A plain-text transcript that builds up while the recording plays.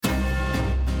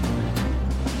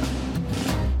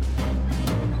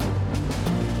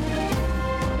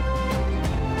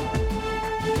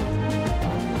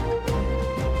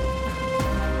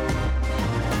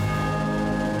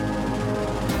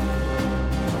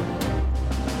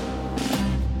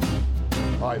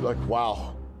right, look,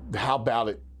 wow. How about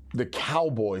it? The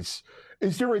Cowboys.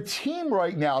 Is there a team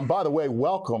right now? And by the way,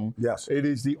 welcome. Yes. It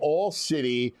is the All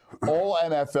City, All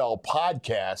NFL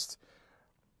podcast.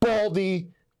 Baldy,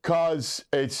 because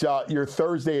it's your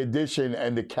Thursday edition,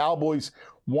 and the Cowboys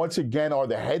once again are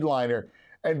the headliner.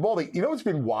 And Baldy, you know what's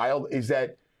been wild is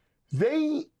that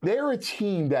they're a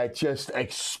team that just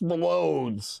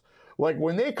explodes. Like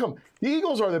when they come, the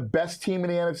Eagles are the best team in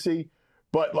the NFC,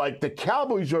 but like the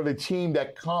Cowboys are the team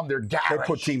that they're garish. They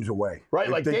put teams away. Right?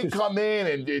 Like they come in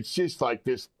and it's just like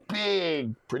this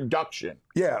big production.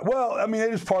 Yeah, well, I mean,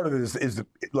 it is part of it is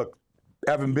look,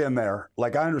 having been there,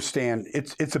 like I understand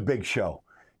it's a big show.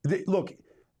 Look,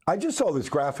 I just saw this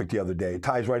graphic the other day. It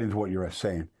ties right into what you're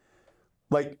saying.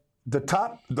 Like the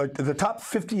top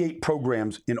 58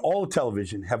 programs in all of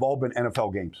television have all been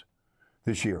NFL games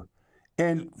this year.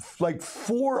 And like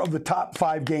 4 of the top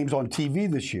 5 games on TV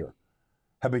this year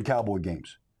have been Cowboy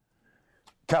games.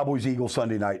 Cowboys, Eagles,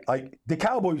 Sunday night. Like the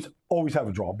Cowboys always have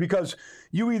a draw because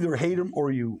you either hate them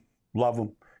or you love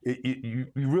them. You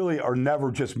really are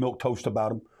never just milquetoast about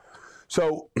them.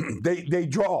 So they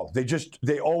draw.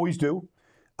 They always do.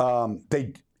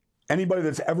 Anybody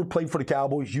that's ever played for the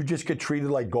Cowboys, you just get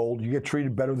treated like gold. You get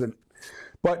treated better than.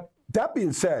 But that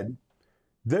being said,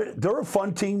 they're a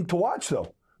fun team to watch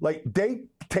though. Like they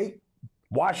take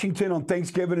Washington on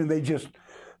Thanksgiving and they just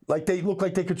like they look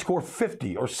like they could score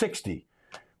 50 or 60.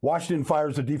 Washington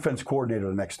fires the defense coordinator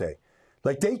the next day.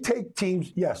 Like they take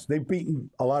teams. Yes, they've beaten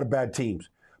a lot of bad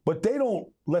teams, but they don't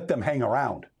let them hang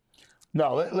around.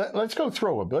 No, let's go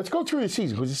through it. Let's go through the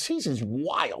season because the season's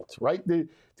wild, right?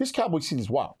 This Cowboys season is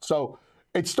wild. So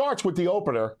it starts with the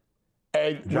opener,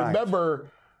 and Giants.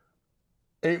 remember,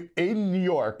 in New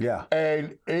York, yeah,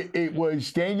 and it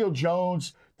was Daniel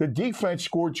Jones. The defense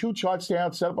scored 2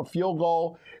 touchdowns, set up a field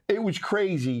goal. It was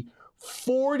crazy.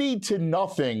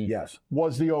 40-0. Yes,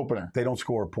 was the opener. They don't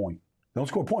score a point. They don't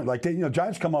score a point. Like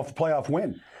Giants come off a playoff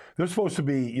win. They're supposed to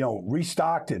be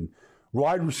restocked and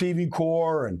wide receiving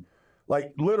core and.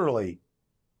 Like literally,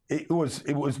 it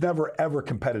was never ever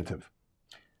competitive.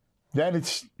 Then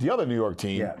it's the other New York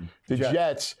team, the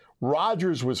Jets.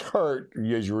 Rodgers was hurt,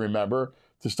 as you remember,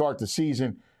 to start the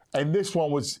season, and this one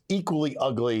was equally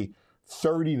ugly,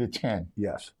 30-10.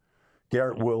 Yes,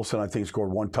 Garrett Wilson I think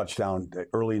scored 1 touchdown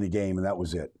early in the game, and that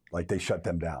was it. Like they shut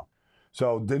them down.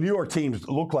 So the New York teams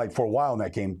looked like for a while in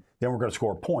that game they were going to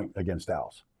score a point against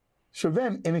Dallas. So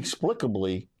then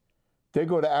inexplicably. They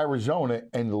go to Arizona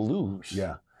and lose.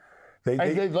 Yeah.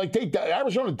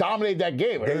 Arizona dominated that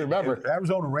game. I remember.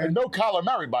 Arizona ran. And no Kyler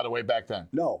Murray, by the way, back then.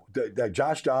 No.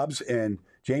 Josh Dobbs and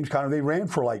James Conner, they ran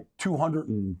for like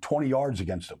 220 yards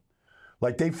against them.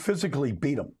 Like they physically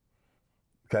beat them.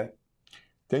 Okay.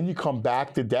 Then you come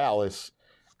back to Dallas,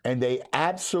 and they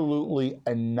absolutely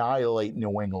annihilate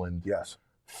New England. Yes.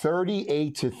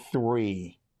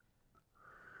 38-3.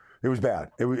 It was bad.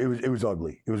 It was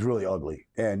ugly. It was really ugly.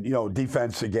 And,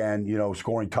 defense, again,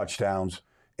 scoring touchdowns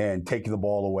and taking the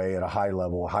ball away at a high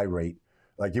level, a high rate.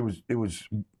 Like, it was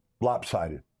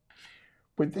lopsided.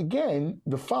 But, again,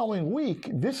 the following week,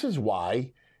 this is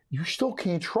why you still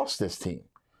can't trust this team.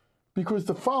 Because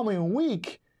the following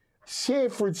week,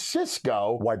 San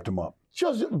Francisco wiped them up.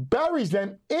 Just buries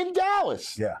them in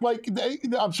Dallas. Yeah.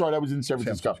 I'm sorry, that was in San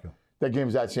Francisco. That game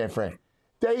was at San Fran.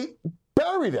 They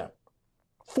bury them.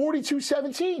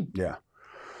 42-17. Yeah.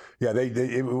 Yeah,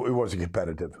 it wasn't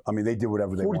competitive. I mean, they did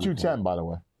whatever they wanted. 42-10, by the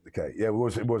way. Okay. Yeah, it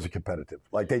wasn't competitive.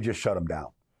 Like, they just shut them down.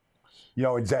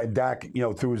 And Dak,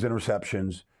 threw his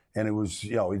interceptions, and it was,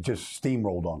 it just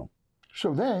steamrolled on them.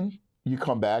 So then you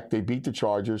come back. They beat the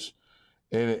Chargers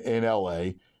in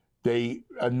L.A. They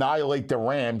annihilate the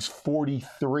Rams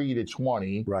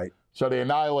 43-20. Right. So they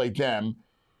annihilate them.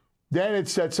 Then it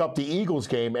sets up the Eagles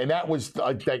game, and that was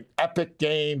the epic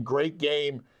game, great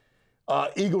game.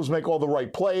 Eagles make all the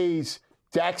right plays.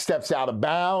 Dak steps out of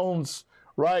bounds,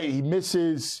 right? He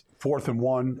misses. 4th and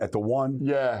 1 at the 1.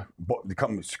 Yeah.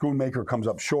 Schoonmaker comes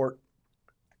up short.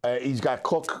 He's got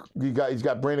Cook. He's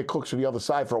got Brandon Cooks to the other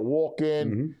side for a walk-in.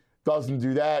 Mm-hmm. Doesn't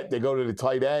do that. They go to the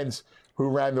tight ends who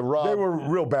ran the rub. They were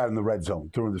real bad in the red zone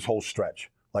during this whole stretch.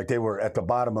 Like they were at the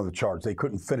bottom of the charts. They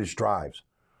couldn't finish drives.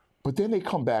 But then they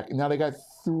come back. Now they got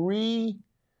 3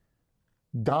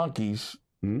 donkeys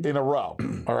in a row.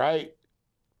 All right?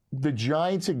 The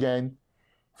Giants again,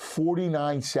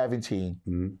 49-17.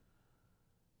 Mm-hmm.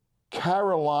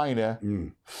 Carolina,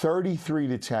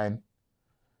 33-10.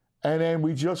 And then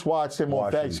we just watched them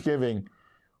on Thanksgiving,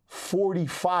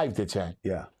 45-10.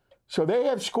 Yeah. So they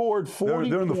have scored 40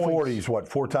 They're in the points, 40s, what,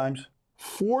 4 times?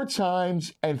 4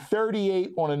 times and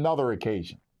 38 on another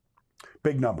occasion.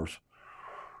 Big numbers.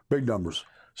 Big numbers.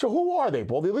 So who are they,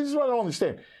 Baldy? This is what I don't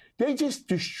understand. They just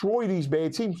destroy these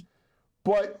bad teams.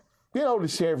 But, the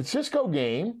San Francisco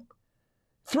game,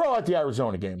 throw out the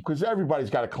Arizona game because everybody's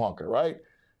got a clunker, right?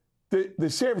 The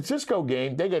San Francisco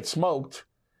game, they get smoked.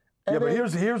 Yeah, but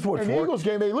here's what's working. The Eagles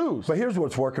game, they lose. But here's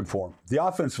what's working for them. The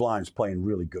offensive line's playing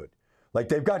really good. Like,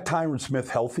 they've got Tyron Smith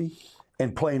healthy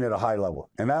and playing at a high level.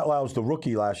 And that allows the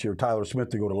rookie last year, Tyler Smith,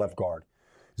 to go to left guard.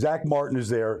 Zach Martin is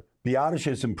there. Biotish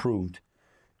has improved.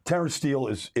 Terrence Steele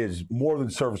is more than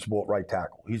serviceable at right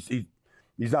tackle. He's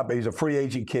a free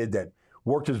agent kid that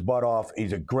worked his butt off.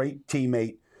 He's a great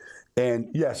teammate. And,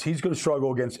 yes, he's going to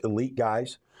struggle against elite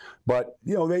guys. But,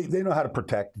 they know how to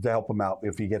protect to help him out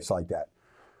if he gets like that.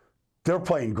 They're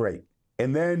playing great.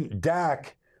 And then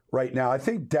Dak, right now, I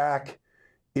think Dak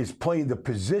is playing the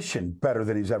position better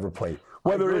than he's ever played.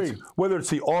 Whether it's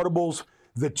the audibles,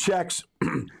 the checks,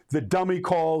 the dummy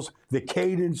calls, the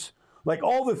cadence, like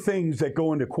all the things that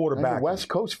go into quarterback. The West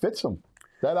Coast fits them.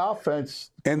 That offense.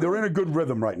 And they're in a good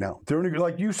rhythm right now.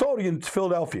 Like you saw it against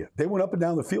Philadelphia. They went up and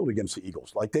down the field against the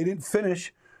Eagles. Like they didn't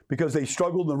finish because they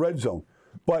struggled in the red zone.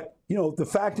 But, the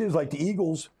fact is, like the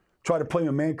Eagles try to play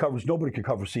in man coverage. Nobody could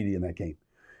cover CD in that game.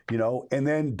 And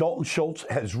then Dalton Schultz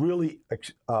has really,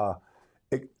 not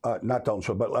Dalton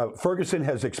Schultz, but Ferguson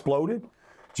has exploded.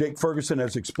 Jake Ferguson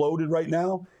has exploded right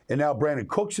now. And now Brandon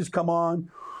Cooks has come on.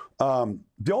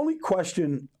 The only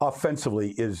question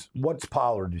offensively is what's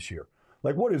Pollard this year?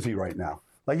 Like, what is he right now?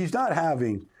 Like, he's not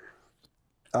having.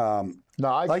 He's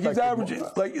averaging.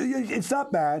 Like, it's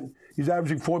not bad. He's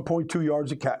averaging 4.2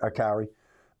 yards a carry.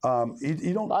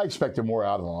 You don't. I expected more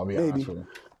out of him. I'll be honest with you.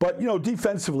 But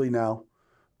defensively now.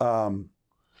 Do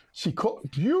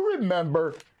you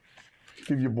remember?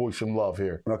 Give your boy some love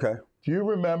here. Okay. Do you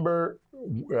remember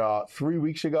 3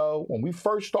 weeks ago when we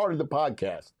first started the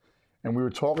podcast and we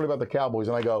were talking about the Cowboys,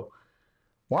 and I go,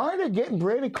 "Why are they getting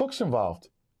Brandon Cooks involved?"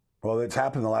 Well, it's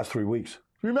happened the last 3 weeks.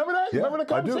 You remember that? Yeah, remember the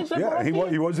conversation? I do. Yeah,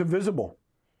 he was invisible.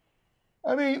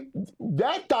 I mean,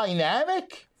 that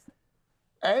dynamic,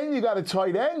 and you got a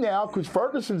tight end now because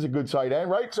Ferguson's a good tight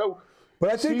end, right? So, but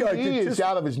I think he is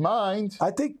out of his mind. I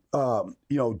think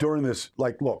during this,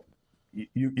 like, look,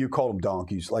 you call them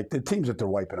donkeys. Like the teams that they're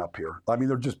wiping up here. I mean,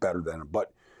 they're just better than them.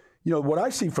 But what I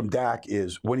see from Dak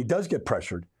is when he does get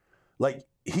pressured, like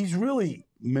he's really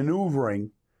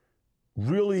maneuvering,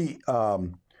 really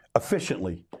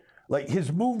efficiently. Like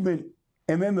his movement,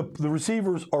 and then the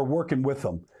receivers are working with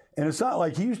him. And it's not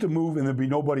like he used to move and there'd be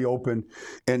nobody open.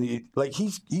 And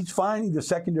he's finding the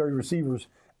secondary receivers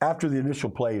after the initial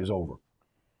play is over.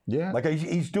 Yeah. Like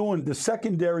he's doing the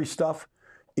secondary stuff.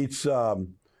 It's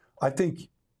I think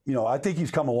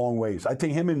he's come a long ways. I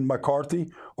think him and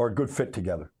McCarthy are a good fit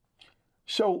together.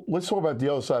 So let's talk about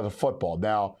the other side of the football.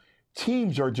 Now,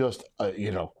 teams are just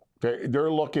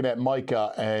they're looking at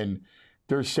Micah and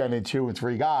they're sending 2 and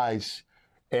 3 guys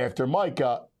after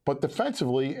Micah. But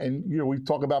defensively, and we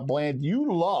talk about Bland.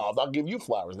 I'll give you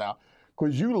flowers now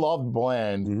because you loved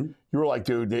Bland. Mm-hmm. You were like,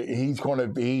 dude, he's a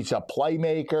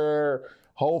playmaker,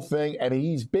 whole thing, and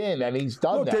he's done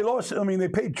that. They lost. I mean, they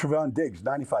paid Trevon Diggs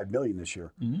 $95 million this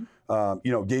year.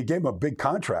 Mm-hmm. They gave him a big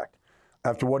contract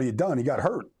after what he had done. He got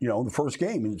hurt, in the first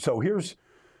game, and so here's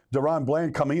Deron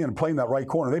Bland coming in and playing that right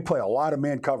corner. They play a lot of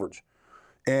man coverage,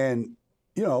 and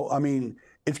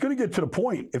it's going to get to the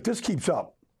point if this keeps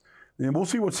up. And we'll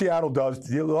see what Seattle does.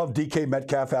 They'll have DK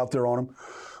Metcalf out there on them.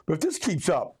 But if this keeps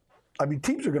up,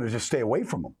 teams are going to just stay away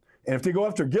from him. And if they go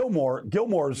after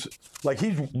Gilmore's like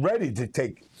he's ready to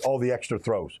take all the extra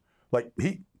throws. Like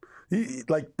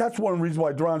that's one reason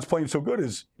why Deron's playing so good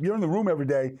is you're in the room every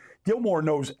day. Gilmore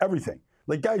knows everything.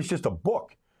 Like guy's just a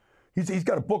book. He's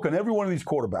got a book on every one of these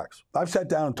quarterbacks. I've sat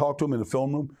down and talked to him in the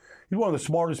film room. He's one of the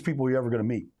smartest people you're ever going to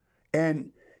meet.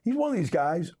 And he's one of these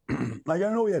guys, like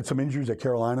I know he had some injuries at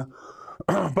Carolina,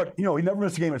 but, he never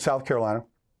missed a game at South Carolina,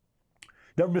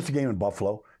 never missed a game in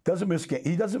Buffalo, doesn't miss a game.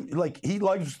 He doesn't, he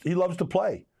loves to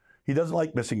play. He doesn't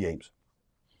like missing games.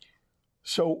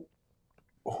 So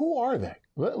who are they?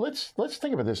 Let's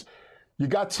think about this. You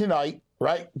got tonight,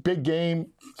 right? Big game,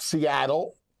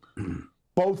 Seattle.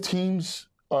 Both teams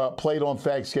played on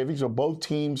Thanksgiving, so both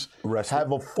teams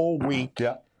have a full week.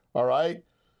 Yeah. All right?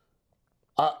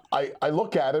 I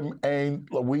look at them, and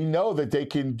we know that they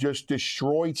can just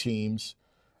destroy teams.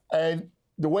 And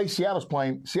the way Seattle's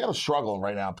playing, Seattle's struggling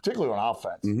right now, particularly on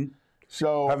offense. Mm-hmm.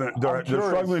 So they're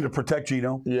struggling to protect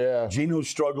Geno. Yeah. Geno's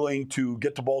struggling to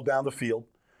get the ball down the field.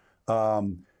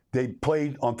 They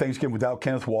played on Thanksgiving without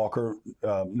Kenneth Walker.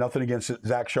 Nothing against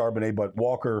Zach Charbonnet, but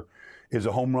Walker is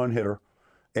a home run hitter.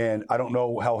 And I don't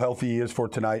know how healthy he is for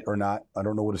tonight or not. I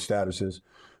don't know what his status is.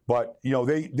 But,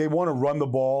 they want to run the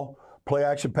ball. play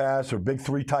action pass or big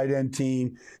 3 tight end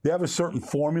team. They have a certain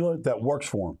formula that works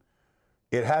for them.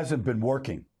 It hasn't been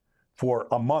working. For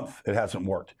a month, it hasn't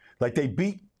worked. Like they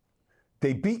beat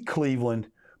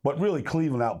Cleveland, but really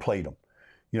Cleveland outplayed them,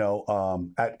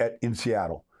 in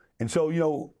Seattle. And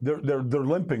so, they're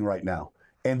limping right now,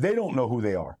 and they don't know who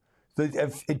they are.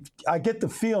 I get the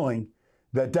feeling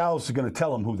that Dallas is going to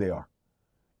tell them who they are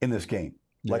in this game.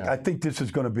 Like, I think this is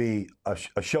going to be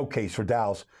a showcase for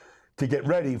Dallas to get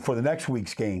ready for the next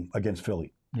week's game against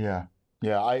Philly. Yeah.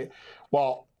 Yeah.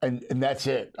 And that's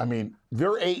it. I mean,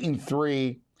 they're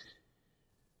 8-3.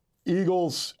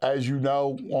 Eagles, as you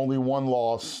know, only one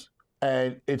loss.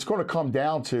 And it's going to come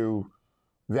down to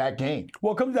that game.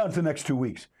 Well, it comes down to the next 2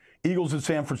 weeks. Eagles in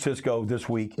San Francisco this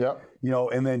week. Yep.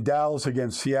 And then Dallas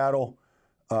against Seattle,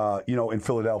 in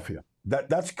Philadelphia.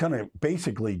 That's going to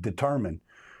basically determine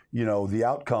the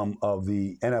outcome of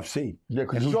the NFC. Yeah,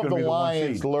 because you have the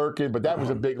Lions lurking, but that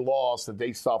was a big loss that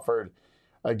they suffered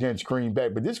against Green Bay.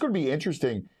 But this is going to be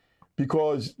interesting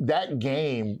because that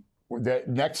game, that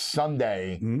next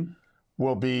Sunday,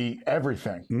 will be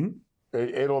everything.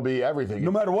 It'll be everything.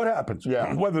 No matter what happens.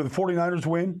 Yeah. Whether the 49ers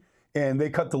win and they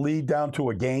cut the lead down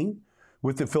to a game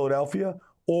with the Philadelphia,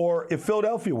 or if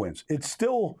Philadelphia wins, it's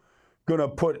still going to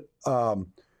put,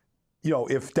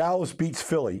 if Dallas beats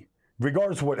Philly,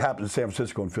 regardless of what happens in San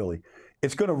Francisco and Philly,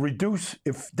 it's going to reduce.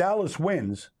 If Dallas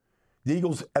wins, the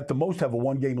Eagles at the most have a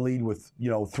 1-game lead with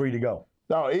 3 to go.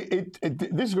 No, this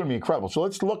is going to be incredible. So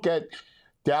let's look at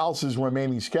Dallas's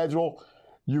remaining schedule.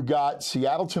 You got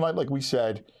Seattle tonight, like we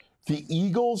said. The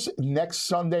Eagles next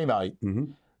Sunday night.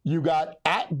 You got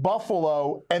at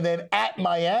Buffalo and then at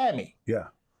Miami. Yeah,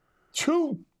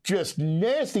 2 just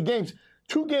nasty games.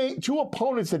 2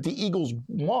 opponents that the Eagles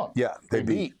won. Yeah, they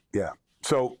beat. Yeah.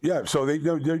 So they've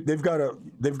got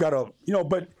to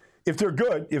but if they're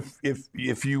good,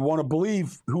 if you want to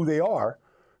believe who they are,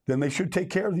 then they should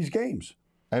take care of these games.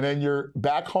 And then you're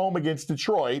back home against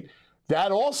Detroit.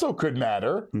 That also could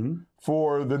matter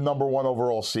for the number 1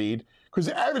 overall seed, because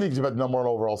everything's about the number 1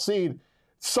 overall seed.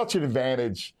 Such an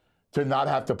advantage to not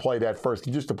have to play that first,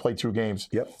 and just to play 2 games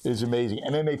is amazing.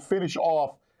 And then they finish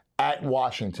off at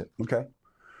Washington. Okay.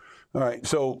 All right.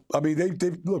 So, I mean, they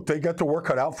got their work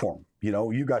cut out for them.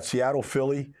 You got Seattle,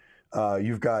 Philly,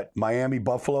 you've got Miami,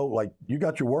 Buffalo. Like, you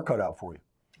got your work cut out for you.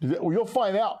 You'll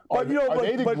find out. Are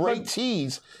they the great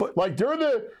tease? Like, they're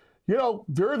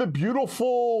the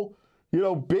beautiful,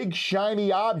 big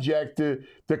shiny object,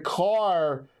 the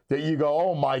car that you go,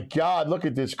 oh my God, look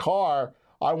at this car.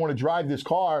 I want to drive this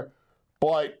car.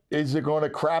 But is it going to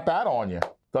crap out on you?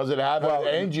 Does it have an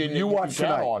engine you watch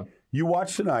tonight? On? You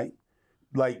watch tonight.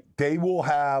 Like, they will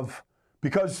have,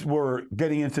 because we're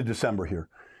getting into December here,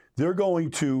 they're going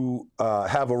to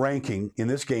have a ranking in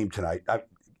this game tonight,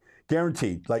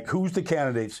 guaranteed. Like, who's the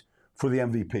candidates for the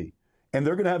MVP? And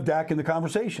they're going to have Dak in the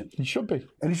conversation. He should be.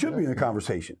 And he should be in the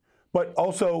conversation. But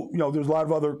also, there's a lot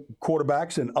of other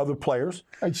quarterbacks and other players.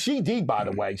 And CD, by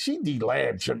the way, CD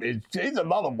Lamb, he's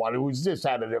another one who's just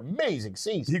had an amazing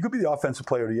season. He could be the offensive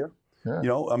player of the year.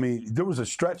 Yeah. I mean, there was a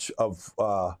stretch of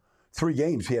 3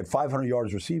 games. He had 500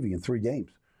 yards receiving in 3 games,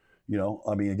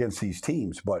 against these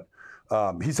teams. But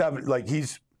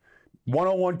he's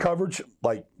one-on-one coverage,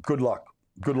 like, good luck.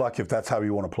 Good luck if that's how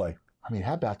you want to play. I mean,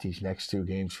 how about these next 2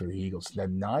 games for the Eagles? The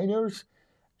Niners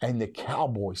and the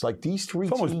Cowboys. Like, these 3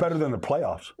 teams. It's almost better than the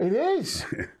playoffs. It is.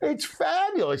 It's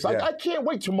fabulous. Like, I can't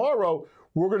wait. Tomorrow,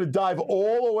 we're going to dive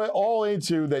all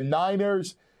into the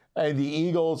Niners and the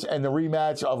Eagles and the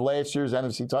rematch of last year's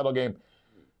NFC title game.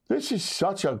 This is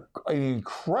such an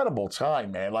incredible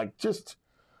time, man. Like,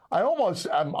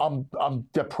 I'm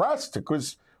depressed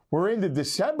because we're into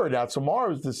December now.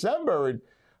 Tomorrow's December, and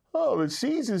the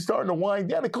season's starting to wind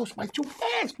down. It goes by too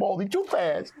fast, Baldy, too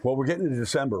fast. Well, we're getting into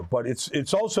December, but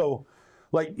it's also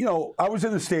like, I was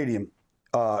in the stadium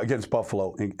against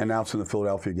Buffalo announcing the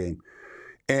Philadelphia game,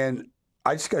 and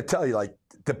I just got to tell you, like,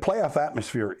 the playoff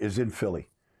atmosphere is in Philly.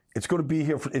 It's going to be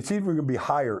here. It's even going to be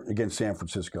higher against San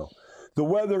Francisco. The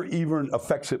weather even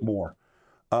affects it more.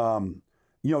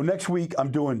 Next week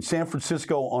I'm doing San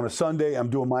Francisco on a Sunday. I'm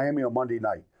doing Miami on Monday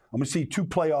night. I'm going to see 2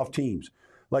 playoff teams.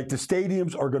 Like, the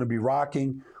stadiums are going to be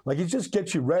rocking. Like, it just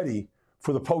gets you ready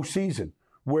for the postseason,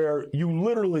 where you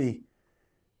literally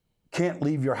can't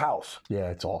leave your house. Yeah,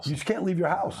 it's awesome. You just can't leave your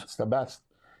house. It's the best.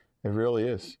 It really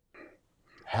is.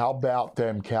 How about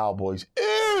them Cowboys?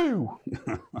 Ew!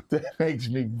 That makes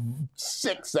me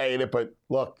sick saying it, but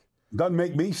look. Doesn't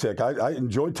make me sick. I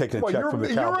enjoyed taking a check from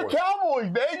the Cowboys. You're a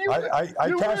Cowboys, man.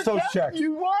 I cashed those checks.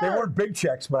 You were. They weren't big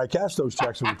checks, but I cashed those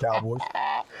checks from the Cowboys.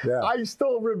 Yeah. I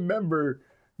still remember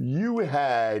you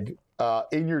had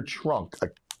in your trunk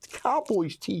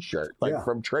Cowboys T-shirt,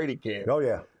 from training camp. Oh,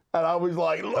 yeah. And I was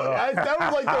like, look, that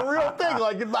was like the real thing.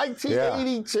 Like in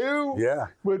 1982,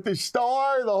 with the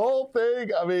star, the whole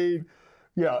thing. I mean,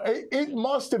 it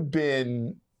must have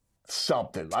been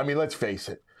something. I mean, let's face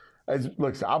it.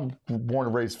 Look, I'm born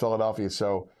and raised in Philadelphia,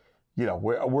 so,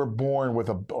 we're born with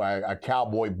a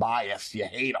Cowboy bias. You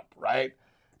hate them, right?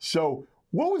 So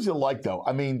what was it like, though?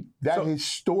 I mean, that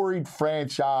historic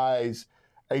franchise,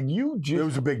 and you just... It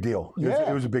was a big deal.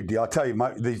 It was a big deal. I'll tell you,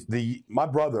 my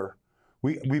brother...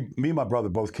 me and my brother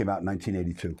both came out in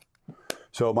 1982.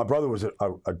 So my brother was a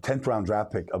 10th round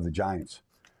draft pick of the Giants.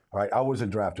 All right, I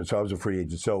wasn't drafted, so I was a free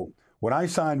agent. So when I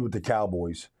signed with the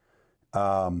Cowboys,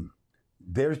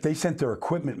 they sent their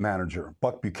equipment manager,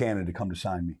 Buck Buchanan, to come to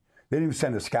sign me. They didn't even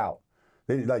send a scout.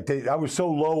 I was so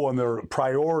low on their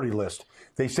priority list.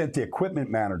 They sent the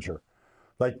equipment manager.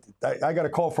 I got a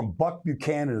call from Buck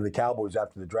Buchanan to the Cowboys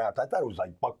after the draft. I thought it was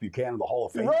like Buck Buchanan, the Hall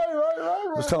of Fame. Right.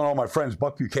 I was telling all my friends,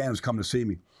 Buck Buchanan's come to see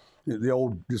me.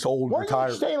 This old Weren't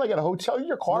retired. You staying like at a hotel? Did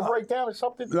your car break down or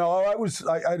something? No,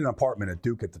 I had an apartment at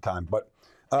Duke at the time, but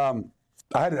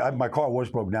my car was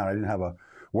broken down. I didn't have a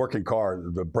working car.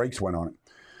 The brakes went on it.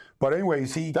 But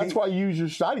anyways, that's why you use your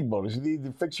signing bonus. You need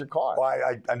to fix your car.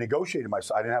 Well, I negotiated I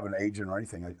didn't have an agent or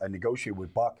anything. I negotiated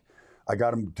with Buck. I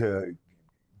got him to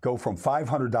go from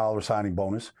 $500 signing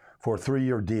bonus for a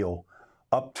 3-year deal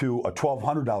up to a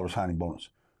 $1,200 signing bonus.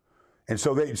 And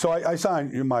so I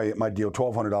signed my deal,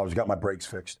 $1,200, got my brakes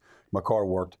fixed, my car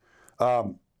worked.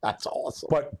 That's awesome.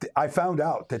 But I found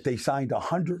out that they signed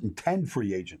 110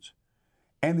 free agents,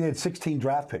 and they had 16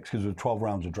 draft picks because there were 12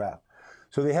 rounds of draft.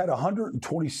 So they had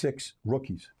 126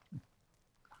 rookies.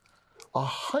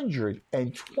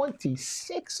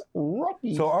 126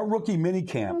 rookies. So our rookie mini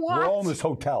camp, we're all in this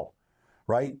hotel,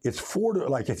 right? I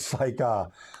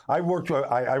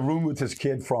roomed with this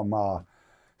kid from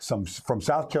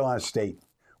South Carolina State.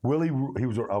 He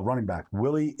was a running back,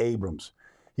 Willie Abrams.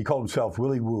 He called himself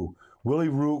Willie Woo. Willie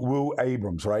Woo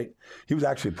Abrams, right? He was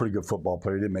actually a pretty good football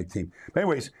player. He didn't make team. But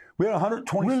anyways, we had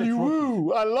 126 Willie rookies.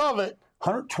 Woo, I love it.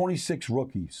 126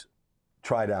 rookies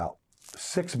tried out.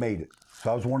 6 made it.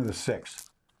 So I was one of the 6.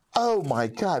 Oh my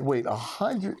God! Wait,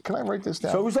 100? Can I write this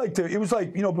down? So it was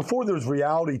like before there was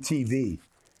reality TV.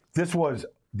 This was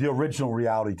the original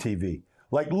reality TV.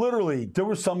 Like literally, there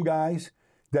were some guys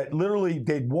that literally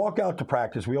they'd walk out to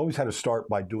practice. We always had to start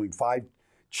by doing 5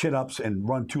 chin-ups and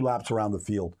run 2 laps around the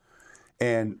field.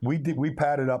 And we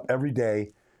padded up every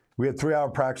day. We had 3-hour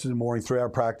practice in the morning, 3-hour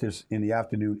practice in the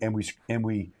afternoon, and we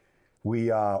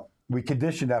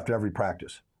conditioned after every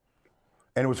practice.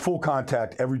 And it was full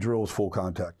contact. Every drill was full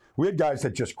contact. We had guys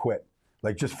that just quit,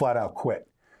 like just flat out quit.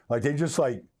 Like they just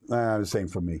this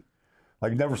ain't for me.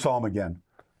 Like never saw him again.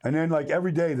 And then like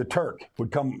every day the Turk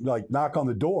would come knock on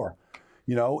the door,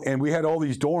 and we had all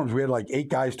these dorms. We had like 8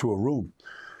 guys to a room.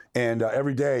 And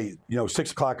every day,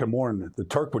 6 o'clock in the morning, the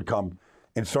Turk would come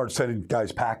and start sending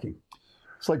guys packing.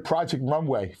 It's like Project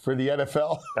Runway for the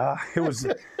NFL. It was.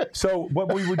 So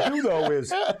what we would do though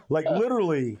is like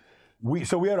literally, we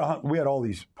had all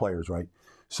these players, right?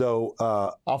 So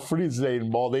Alfreda's name,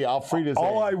 Baldy. Alfreda's name.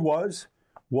 All I was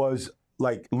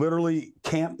like literally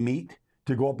camp meet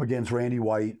to go up against Randy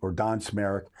White or Don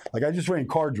Smerick. Like I just ran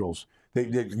card drills. They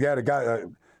had a guy,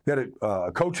 they had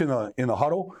a coach in the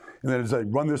huddle, and then it's like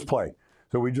run this play.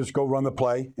 So we just go run the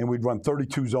play, and we'd run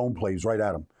 32 zone plays right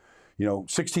at them.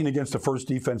 16 against the first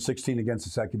defense, 16 against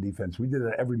the second defense. We did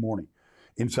it every morning,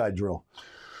 inside drill.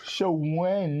 So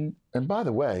and by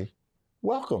the way,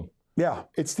 welcome. Yeah.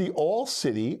 It's the All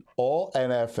City, All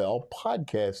NFL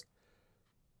podcast.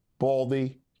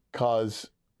 Baldy, Cuz,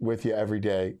 with you every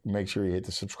day. Make sure you hit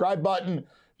the subscribe button.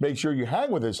 Make sure you hang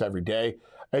with us every day.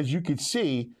 As you can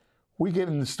see, we get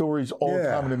into stories all the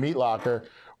time in the meat locker.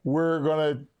 We're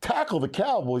going to tackle the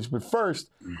Cowboys, but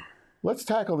first, let's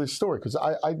tackle this story because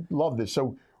I love this.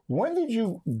 So when did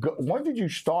you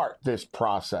start this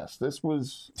process? This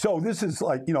is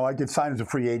like, I get signed as a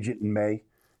free agent in May,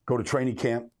 go to training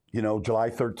camp,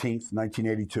 July 13th,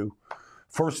 1982.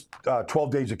 First 12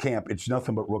 days of camp, it's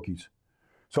nothing but rookies.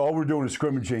 So all we're doing is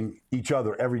scrimmaging each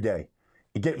other every day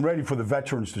and getting ready for the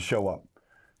veterans to show up.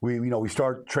 We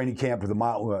start training camp with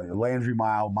a Landry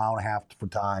mile and a half for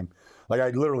time. Like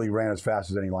I literally ran as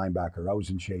fast as any linebacker. I was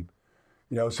in shape.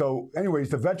 So anyways,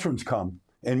 the veterans come,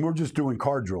 and we're just doing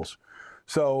card drills.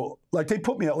 So, like, they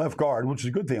put me at left guard, which is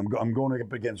a good thing. I'm going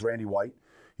up against Randy White.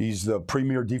 He's the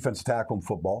premier defensive tackle in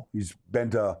football. He's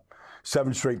been to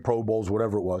 7 straight Pro Bowls,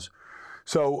 whatever it was.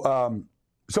 So,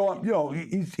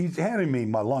 he's handing me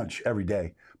my lunch every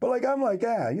day. But, I'm like,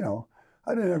 I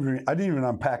didn't even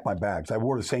unpack my bags. I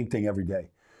wore the same thing every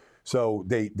day. So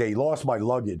they lost my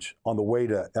luggage on the way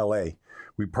to L.A.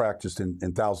 We practiced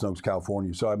in Thousand Oaks,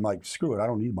 California. So I'm like, screw it, I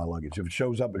don't need my luggage. If it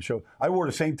shows up, it shows. I wore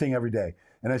the same thing every day.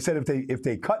 And I said, if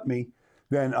they cut me,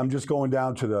 then I'm just going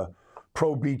down to the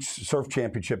Pro Beach Surf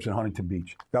Championships in Huntington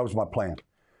Beach. That was my plan.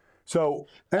 So,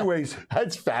 anyways,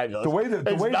 that's fabulous.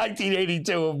 It's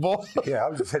 1982, boy. Yeah, I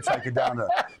was just hitchhiking down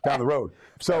the road.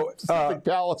 So,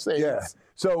 Palisades. Yeah.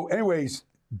 So, anyways,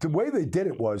 the way they did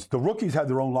it was the rookies had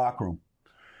their own locker room,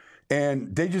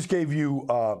 and they just gave you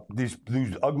these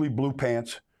ugly blue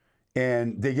pants,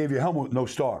 and they gave you a helmet with no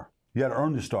star. You had to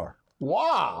earn the star.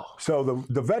 Wow. So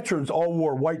the veterans all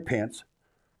wore white pants.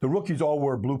 The rookies all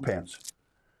wore blue pants.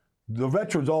 The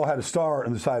veterans all had a star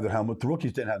on the side of their helmet. The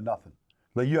rookies didn't have nothing.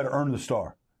 But you had to earn the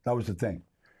star. That was the thing.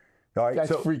 All right?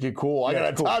 That's freaking cool. I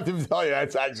got time to tell you,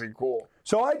 that's actually cool.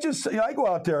 So I just, I go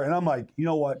out there and I'm like, you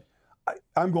know what?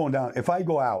 I'm going down. If I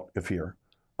go out here,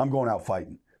 I'm going out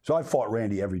fighting. So I fought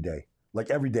Randy every day. Like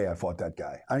every day I fought that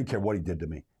guy. I didn't care what he did to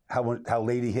me, how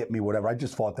late he hit me, whatever. I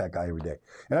just fought that guy every day.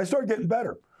 And I started getting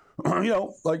better.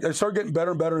 Like I started getting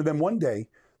better and better. And then one day,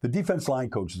 the defense line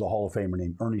coach is a Hall of Famer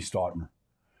named Ernie Stautner.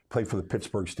 Played for the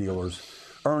Pittsburgh Steelers.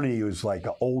 Ernie was like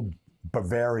an old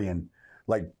Bavarian,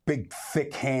 like big,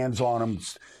 thick hands on him.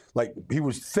 Like he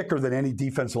was thicker than any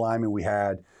defensive lineman we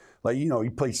had. Like, he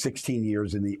played 16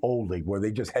 years in the old league where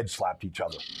they just head slapped each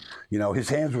other. His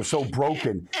hands were so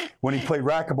broken. When he played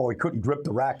racquetball, he couldn't grip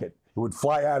the racket. It would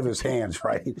fly out of his hands,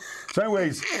 right? So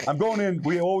anyways, I'm going in.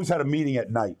 We always had a meeting at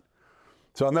night.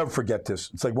 So I'll never forget this.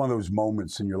 It's like one of those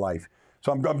moments in your life.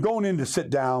 So I'm going in to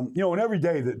sit down, and every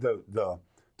day the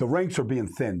ranks are being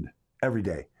thinned every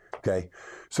day, okay?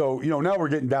 So, now we're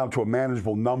getting down to a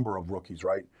manageable number of rookies,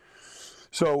 right?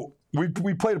 So we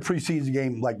played a preseason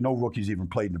game like no rookies even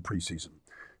played in the preseason.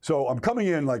 So I'm coming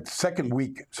in like second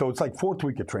week. So it's like fourth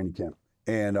week of training camp.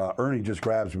 And Ernie just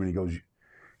grabs me and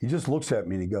he just looks at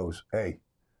me and he goes, "Hey,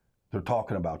 they're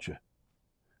talking about you."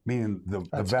 Meaning the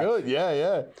That's vets. good,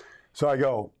 yeah. So I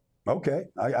go, "Okay,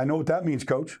 I know what that means,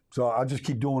 coach. So I'll just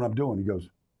keep doing what I'm doing." He goes,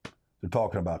 "They're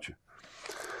talking about you."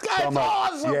 That's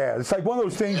awesome. Yeah, it's like one of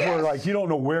those things where like you don't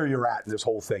know where you're at in this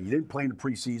whole thing. You didn't play in the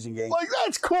preseason game. Like,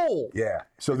 that's cool. Yeah.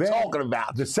 So then Talking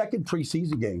about the second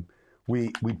preseason game,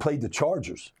 we played the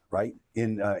Chargers, right,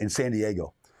 in San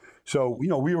Diego. So,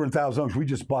 we were in Thousand Oaks. We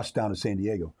just bussed down to San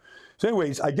Diego. So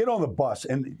anyways, I get on the bus,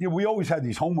 and we always had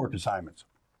these homework assignments.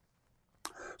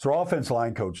 So our offensive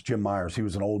line coach, Jim Myers, he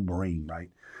was an old Marine, right?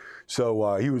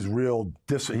 So he was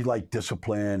he liked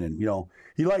discipline, and,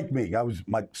 he liked me. I was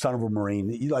my son of a Marine.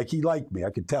 He liked me. I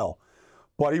could tell.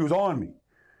 But he was on me.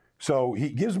 So he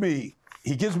gives me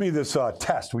this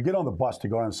test. We get on the bus to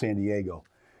go down to San Diego.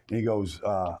 And he goes,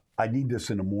 "I need this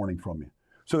in the morning from you."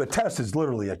 So the test is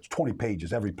literally 20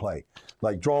 pages every play.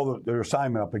 Like draw their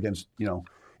assignment up against,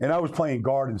 and I was playing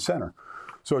guard and center.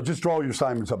 So just draw your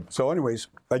assignments up. So anyways,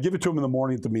 I give it to him in the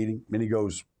morning at the meeting, and he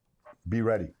goes, "Be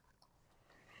ready."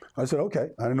 I said, "Okay."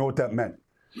 I didn't know what that meant.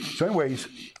 So anyways,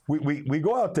 we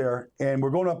go out there, and we're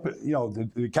going up,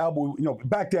 the Cowboy,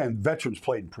 back then, veterans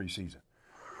played in preseason.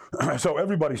 So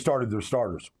everybody started their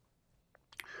starters.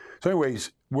 So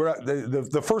anyways, we're at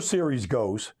the first series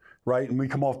goes, right, and we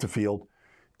come off the field.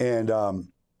 And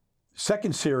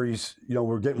second series,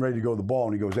 we're getting ready to go to the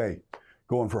ball, and he goes, "Hey,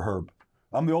 go in for Herb."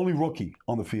 I'm the only rookie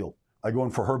on the field. I go in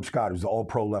for Herb Scott, who's the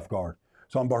all-pro left guard.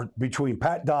 So I'm between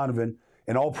Pat Donovan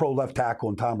and all-pro left tackle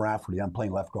and Tom Rafferty. I'm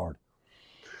playing left guard.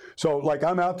 So, like,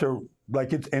 I'm out there,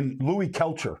 like, and Louis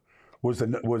Kelcher was the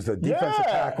defensive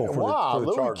tackle for the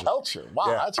Louis Chargers. Kelcher.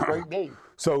 Wow, that's a great name.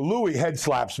 So Louis head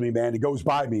slaps me, man. He goes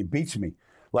by me and beats me,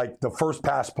 like the first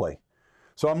pass play.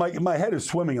 So I'm like, my head is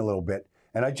swimming a little bit,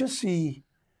 and I just see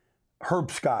Herb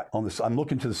Scott on this. I'm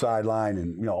looking to the sideline,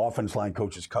 and offense line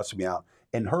coach is cussing me out,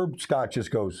 and Herb Scott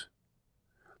just goes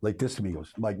like this to me. He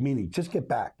goes, like, meaning, just get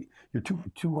back. You're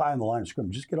too high on the line of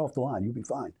scrimmage. Just get off the line. You'll be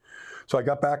fine. So I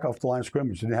got back off the line of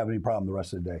scrimmage. Didn't have any problem the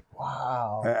rest of the day.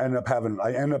 Wow. I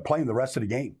ended up playing the rest of the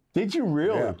game. Did you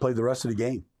really? Yeah, I played the rest of the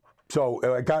game. So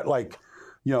I got like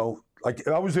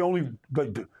I was the only,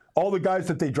 all the guys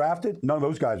that they drafted, none of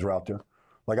those guys were out there.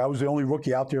 Like I was the only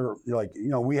rookie out there. Like,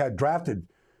 we had drafted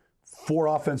 4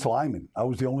 offensive linemen. I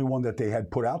was the only one that they had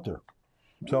put out there.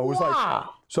 So it was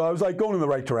I was like going in the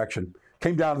right direction.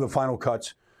 Came down to the final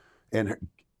cuts, and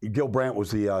Gil Brandt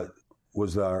was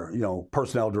our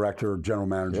personnel director, general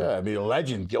manager. Yeah, I mean, a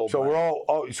legend, Gil So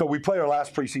Brandt. so we played our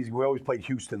last preseason. We always played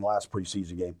Houston last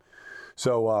preseason game.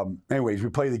 So anyways, we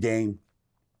play the game.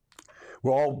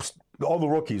 We're all the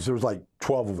rookies. There was like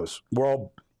 12 of us. We're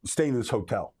all staying in this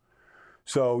hotel.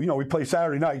 So we play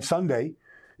Saturday night. Sunday,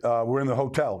 we're in the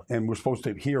hotel, and we're supposed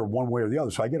to hear one way or the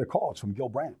other. So I get a call. It's from Gil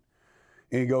Brandt,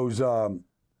 and he goes,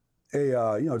 hey,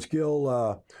 it's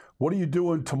Gil. What are you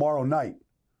doing tomorrow night?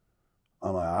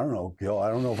 I'm like, I don't know, Gil. I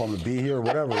don't know if I'm going to be here or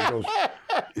whatever. He goes,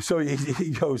 so he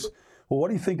goes, well, what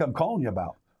do you think I'm calling you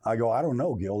about? I go, I don't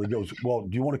know, Gil. He goes, well,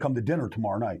 do you want to come to dinner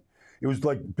tomorrow night? It was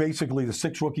like basically the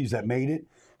 6 rookies that made it.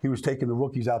 He was taking the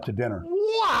rookies out to dinner.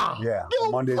 Wow. Yeah,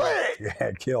 Gil Monday night.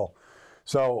 Yeah, Gil.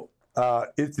 So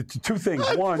it's 2 things.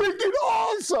 That's One, freaking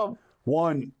awesome.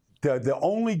 The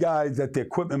only guy that the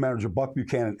equipment manager, Buck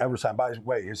Buchanan, ever signed, by the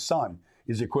way, his son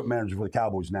is the equipment manager for the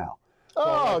Cowboys now.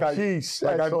 Oh,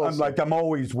 jeez. I'm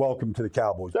always welcome to the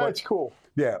Cowboys. That's cool.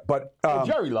 Yeah, but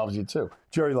Jerry loves you too.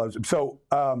 Jerry loves him. So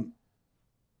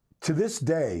to this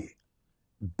day,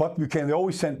 Buck Buchanan, they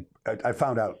always sent, I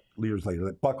found out years later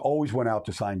that Buck always went out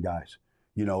to sign guys,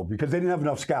 because they didn't have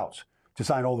enough scouts to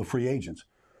sign all the free agents.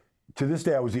 To this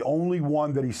day, I was the only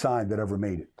one that he signed that ever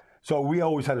made it. So we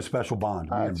always had a special bond.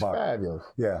 That's fabulous.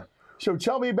 Yeah. So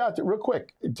tell me about real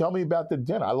quick. Tell me about the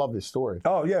dinner. I love this story.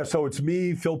 Oh yeah. So it's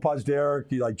me, Phil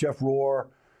Pozderac, like Jeff Rohr,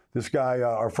 this guy,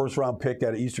 our first round pick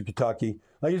out of Eastern Kentucky.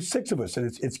 Like it's 6 of us, and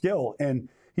it's Gil, and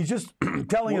he's just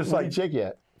telling us Where did you take you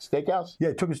at? Steakhouse? Yeah,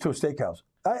 he took us to a steakhouse.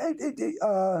 It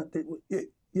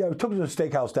took us to a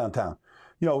steakhouse downtown.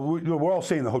 We're all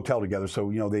staying in the hotel together,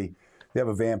 so they have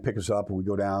a van pick us up, and we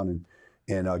go down,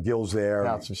 and Gil's there.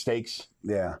 Out some steaks.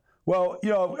 Yeah. Well,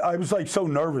 I was like so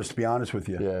nervous, to be honest with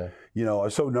you. Yeah. I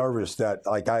was so nervous that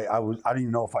like I didn't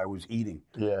even know if I was eating.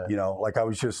 Yeah. Like I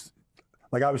was just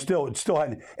like I was still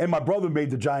hadn't. And my brother made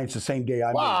the Giants the same day I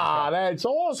made. Wow, that's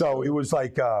awesome. So it was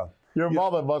like your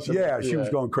mother must have. Yeah, she was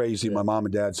going crazy. Yeah. My mom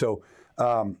and dad. So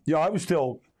I was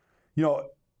still,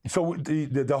 So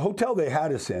the hotel they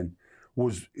had us in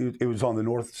was on the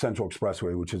North Central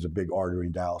Expressway, which is a big artery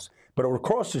in Dallas. But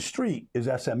across the street is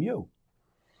SMU.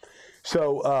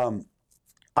 So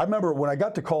I remember when I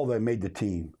got the call that I made the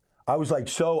team, I was like,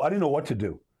 I didn't know what to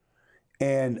do.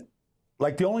 And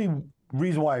like the only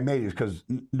reason why I made it is because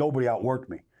nobody outworked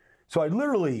me. So I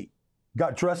literally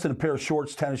got dressed in a pair of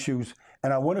shorts, tennis shoes,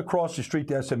 and I went across the street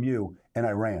to SMU and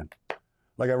I ran.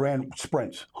 Like I ran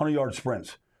sprints, 100-yard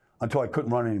sprints until I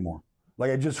couldn't run anymore.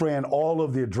 Like I just ran all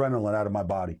of the adrenaline out of my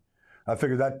body. I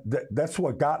figured that's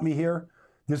what got me here.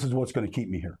 This is what's going to keep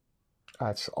me here.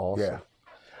 That's awesome. Yeah.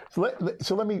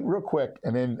 So let me real quick,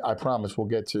 and then I promise we'll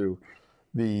get to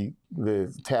the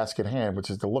task at hand, which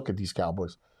is to look at these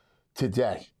Cowboys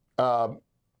today. But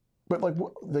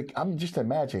I'm just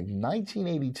imagining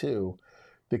 1982,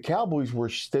 the Cowboys were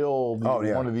still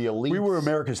one of the elites. We were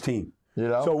America's team.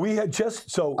 So we had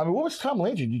what was Tom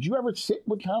Landry? Did you ever sit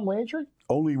with Tom Landry?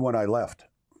 Only when I left.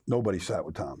 Nobody sat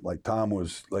with Tom. Like Tom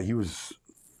was like he was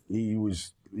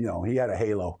he had a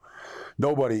halo.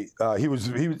 Nobody. He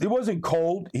wasn't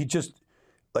cold. He just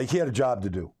he had a job to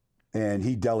do, and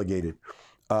he delegated.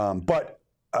 But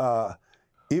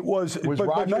it was.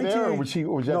 Roger there, or was he?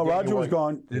 Was that no, Danny Roger was White?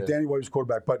 gone. Yeah. Danny White was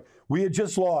quarterback. But we had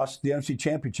just lost the NFC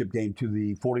Championship game to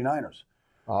the 49ers.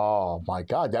 Oh my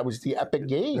God, that was the epic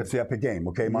game. That's the epic game.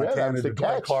 Okay, Montana, the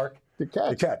catch. Clark, the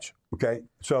catch. Okay,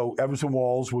 so Everson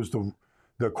Walls was the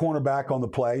cornerback on the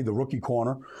play, the rookie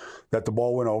corner that the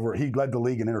ball went over. He led the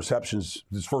league in interceptions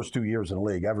his first 2 years in the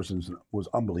league. Everson was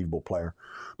an unbelievable player.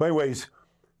 But anyways,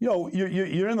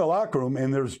 you're in the locker room,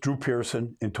 and there's Drew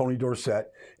Pearson and Tony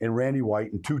Dorsett and Randy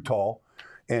White and Too Tall,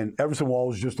 and Everson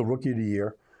Walls was just the rookie of the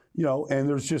year. And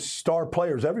there's just star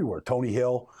players everywhere. Tony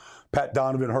Hill, Pat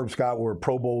Donovan, Herb Scott were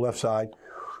Pro Bowl left side.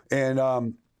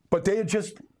 And but they had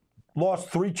just lost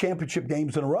 3 championship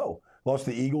games in a row. Lost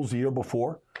the Eagles the year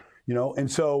before,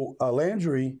 And so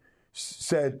Landry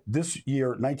said this year,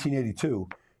 1982,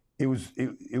 it was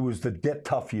the get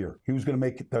tough year. He was going to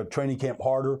make the training camp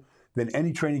harder than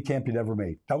any training camp he'd ever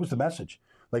made. That was the message.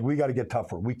 Like, we got to get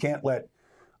tougher. We can't let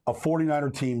a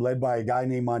 49er team led by a guy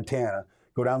named Montana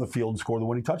go down the field and score the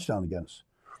winning touchdown against us.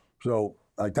 So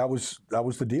that was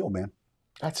the deal, man.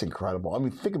 That's incredible. I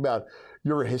mean, think about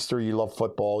your history. You love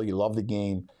football. You love the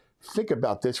game. Think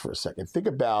about this for a second. Think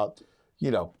about,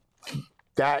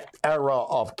 that era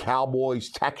of Cowboys,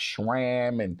 Tex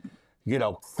Schramm, and,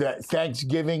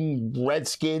 Thanksgiving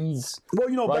Redskins. Well,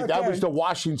 right? back That then, was the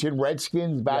Washington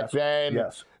Redskins back then.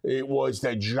 Yes. It was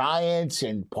the Giants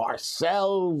and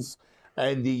Parcells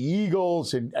and the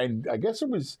Eagles. And I guess it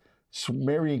was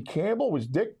Marion Campbell was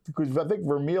Dick, because I think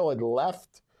Vermeil had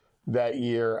left that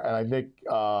year. And I think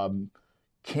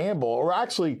Campbell, or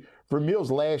actually Vermeil's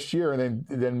last year, and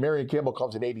then Marion Campbell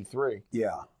comes in 83.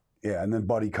 Yeah. Yeah, and then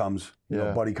Buddy comes.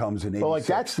 Buddy comes in 86. But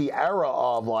that's the era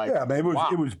of Yeah, man,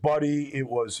 it was Buddy. It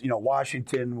was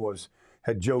Washington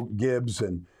had Joe Gibbs,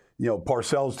 and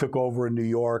Parcells took over in New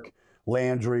York.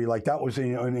 Landry, that was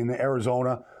in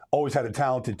Arizona. Always had a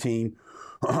talented team.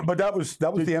 But that was the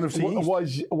NFC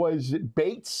East. Was it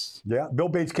Bates? Yeah, Bill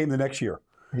Bates came the next year.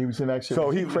 He was the next year. So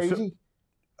was he crazy?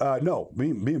 No,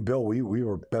 me and Bill, we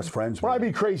were best friends. Well, I'd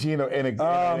be crazy, in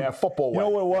a football way. You know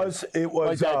what it was? It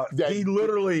was like he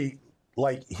literally,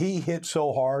 he hit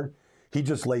so hard, he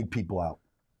just laid people out.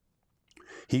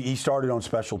 He started on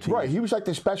special teams. Right, he was like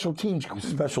the special teams.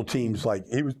 Special teams,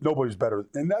 nobody's better.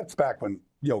 And that's back when,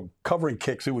 covering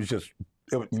kicks, it was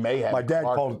mayhem. My dad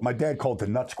called it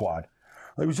the nut squad.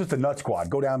 It was just a nut squad.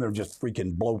 Go down there and just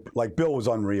freaking blow. Bill was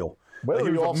unreal. Well,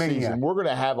 he was all season. We're going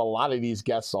to have a lot of these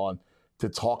guests on to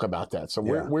talk about that. So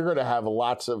we're going to have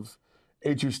lots of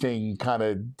interesting kind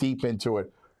of deep into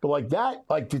it. But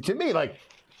to me,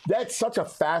 that's such a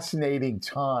fascinating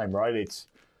time, right? It's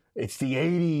the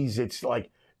 80s. It's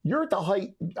you're at the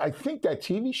height. I think that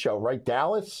TV show, right?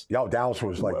 Dallas. Yeah, Dallas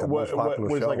was the most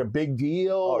popular show. Was a big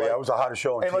deal. Oh yeah, it was the hottest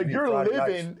show on TV. And you're Friday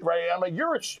living nights. right.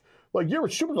 I'm you're a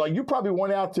super. You probably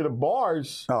went out to the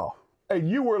bars. Oh. And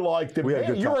you were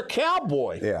you're a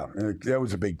cowboy. Yeah, that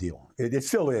was a big deal. It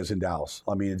still is in Dallas.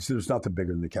 I mean, there's nothing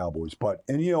bigger than the Cowboys. But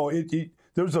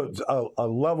there's a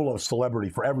level of celebrity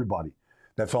for everybody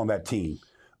that's on that team.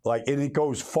 And it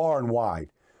goes far and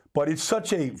wide. But it's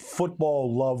such a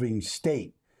football-loving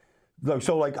state.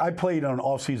 So I played on an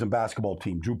off-season basketball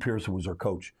team. Drew Pearson was our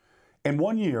coach. And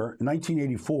one year, in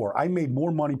 1984, I made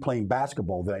more money playing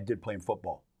basketball than I did playing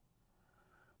football.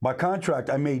 My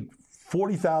contract, I made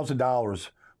 $40,000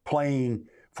 playing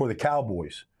for the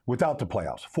Cowboys without the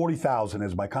playoffs. $40,000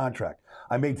 is my contract.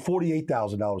 I made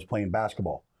 $48,000 playing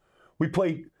basketball. We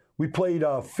played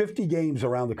 50 games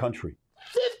around the country.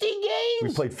 50 games?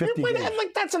 We played 50 games.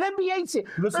 That's an NBA team.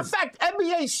 In fact,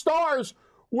 NBA stars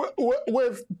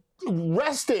with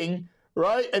resting,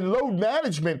 right, and load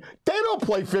management, they don't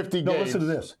play 50 games. No, listen to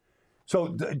this.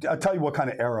 So I'll tell you what kind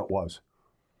of era it was.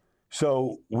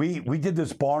 So we did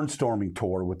this barnstorming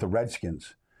tour with the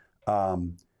Redskins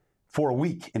for a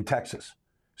week in Texas.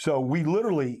 So we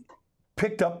literally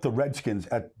picked up the Redskins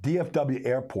at DFW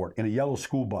Airport in a yellow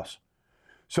school bus.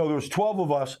 So there was 12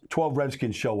 of us, 12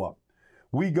 Redskins show up.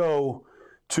 We go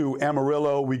to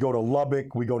Amarillo, we go to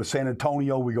Lubbock, we go to San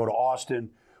Antonio, we go to Austin.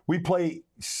 We play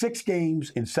 6 games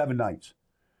in 7 nights.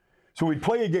 So we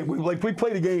play a game, we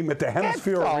played a game at the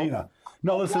Hemisphere Arena.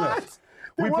 No, listen to this.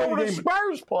 We played a game.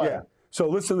 Spurs play. Yeah. So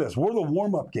listen to this. We're the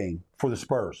warm-up game for the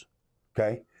Spurs.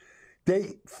 Okay?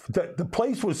 The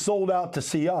place was sold out to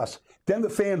see us. Then the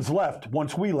fans left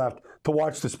once we left to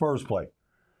watch the Spurs play.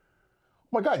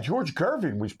 Oh my God, George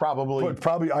Gervin was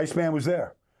probably Iceman was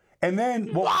there. And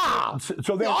then wow,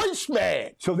 so then, the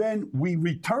Iceman. So then we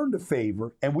returned the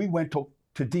favor and we went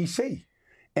to D.C.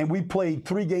 and we played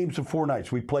 3 games in 4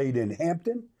 nights. We played in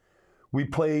Hampton, we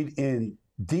played in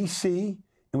D.C.,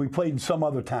 and we played in some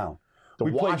other town. The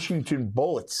Washington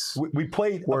Bullets. We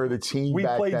played were the team. We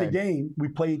back played then. The game. We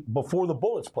played before the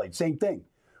Bullets played. Same thing.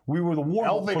 We were the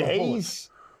warm-up Elvin for the Hayes,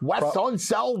 Wes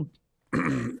Unseld,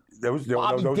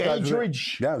 Bobby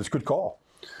Dandridge. Yeah, it was a good call.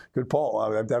 Good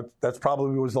call. That's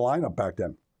probably was the lineup back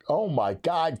then. Oh my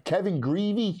God, Kevin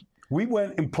Greavy. We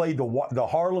went and played the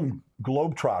Harlem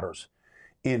Globetrotters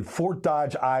in Fort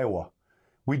Dodge, Iowa.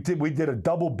 We did a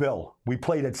double bill. We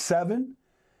played at 7.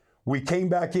 We came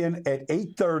back in at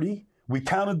 8:30. We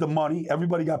counted the money.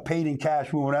 Everybody got paid in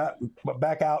cash. We went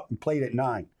back out and played at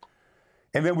 9.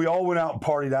 And then we all went out and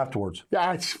partied afterwards.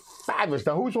 That's fabulous.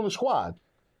 Now, who's on the squad?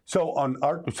 So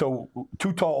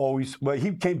Too Tall always. Well,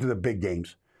 he came to the big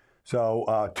games. So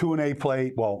 2-A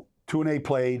played. Well, 2-A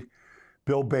played.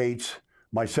 Bill Bates,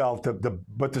 myself.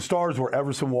 But the stars were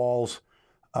Everson Walls,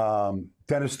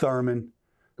 Dennis Thurman.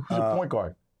 Who's the point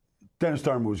guard? Dennis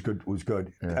Thurman was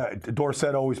good. Yeah.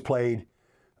 Dorsett always played.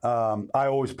 I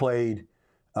always played.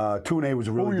 2-A was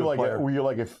a really good player. Were you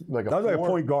like a I was like a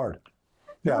point guard.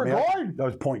 You were a guard? I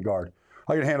was point guard.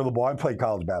 I could handle the ball. I played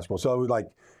college basketball. So it was like,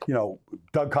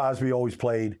 Doug Cosby always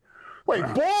played. Wait,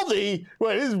 Baldy?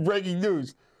 Wait, this is breaking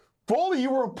news. Baldy, you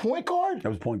were a point guard? I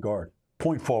was point guard.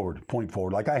 Point forward.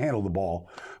 Like I handled the ball.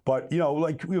 But,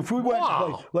 if we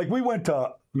went, we went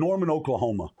to Norman,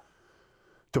 Oklahoma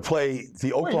to play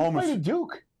the Oklahoma. You played at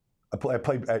Duke? I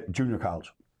played at junior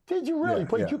college. Did you really?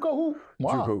 Play JUCO hoop?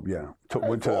 Wow. JUCO hoop, yeah.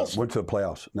 Went to the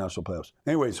playoffs, national playoffs.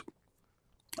 Anyways.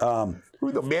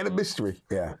 Who's the man of mystery?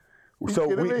 Yeah. So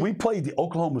we played the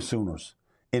Oklahoma Sooners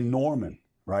in Norman,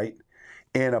 right?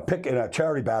 In a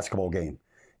charity basketball game.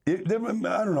 There were,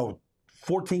 I don't know,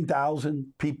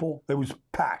 14,000 people. It was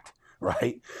packed,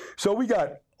 right? So we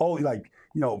got all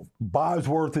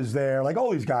Bosworth is there,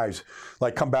 all these guys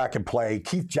come back and play.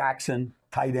 Keith Jackson,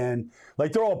 tight end.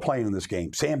 Like, they're all playing in this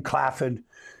game. Sam Claflin,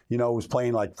 was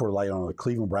playing for the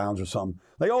Cleveland Browns or something.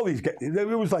 Like, all these guys. It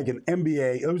was like an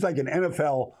NBA. It was like an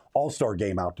NFL All-Star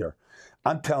game out there.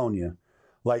 I'm telling you,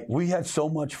 we had so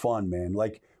much fun, man.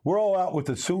 We're all out with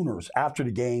the Sooners after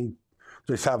the game,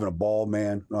 just having a ball,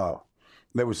 man. Oh,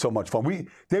 that was so much fun.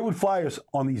 They would fly us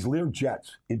on these Lear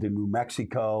jets into New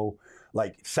Mexico,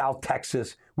 South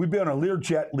Texas. We'd be on a Lear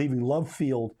jet leaving Love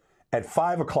Field at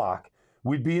 5 o'clock.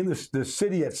 We'd be in the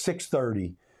city at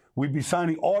 6:30. We'd be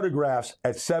signing autographs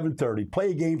at 7:30.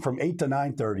 Play a game from 8 to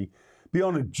 9:30. Be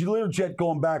on a Lear jet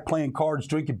going back, playing cards,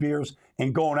 drinking beers,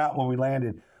 and going out when we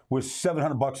landed with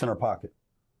 $700 in our pocket.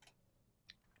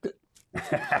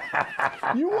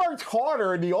 You worked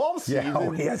harder in the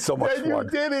offseason we had so much than fun. you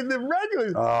did in the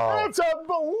regular. That's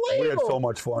unbelievable. We had so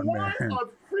much fun, man. What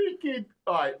a freaking...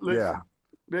 All right, listen.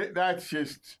 Yeah.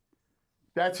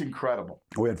 That's incredible.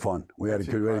 We had fun. We had a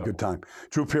good time.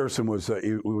 Drew Pearson was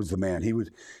the man. He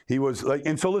was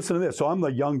and so listen to this. So I'm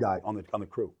the young guy on the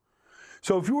crew.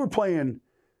 So if you were playing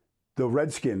the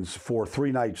Redskins for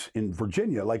 3 nights in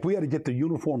Virginia, we had to get the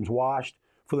uniforms washed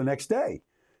for the next day.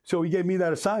 So he gave me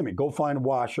that assignment. Go find a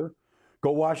washer,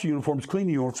 go wash the uniforms, clean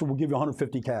the uniforms, we'll give you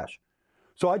 $150 cash.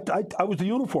 So I was the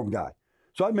uniform guy.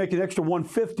 So I'd make an extra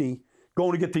 $150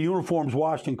 going to get the uniforms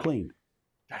washed and cleaned.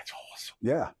 That's awesome.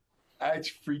 Yeah. That's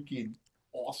freaking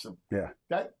awesome. Yeah.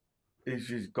 That is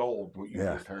just gold, what you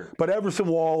just heard. But Everson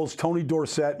Walls, Tony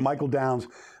Dorsett, Michael Downs,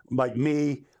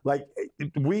 me, I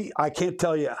can't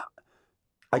tell you.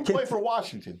 I can't play for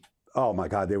Washington. Oh, my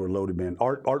God, they were loaded, man.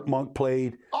 Art Monk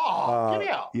played. Oh, get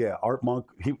out. Yeah, Art Monk,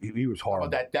 he was horrible. How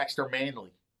about that Dexter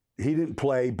Manley? He didn't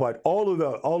play, but all of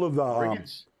the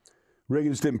Riggins.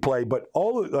 Riggins didn't play, but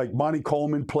all of, Monty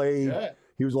Coleman played. Yeah.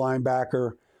 He was a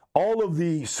linebacker. All of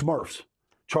the Smurfs,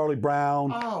 Charlie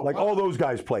Brown, all those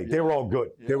guys played. Yeah. They were all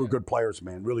good. Yeah. They were good players,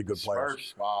 man. Really good players.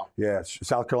 Smurfs, wow. Yeah,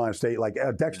 South Carolina State.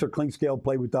 Dexter Klingscale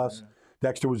played with us. Yeah.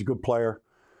 Dexter was a good player.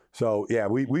 So, yeah,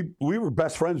 we were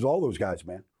best friends with all those guys,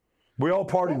 man. We all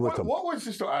partied with them. What was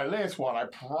the story? All right, last one, I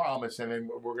promise, and then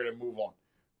we're going to move on.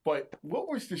 But what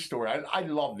was the story? I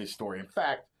love this story. In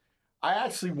fact, I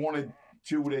actually want to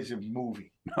do it as a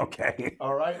movie. Okay.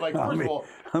 All right? First of all,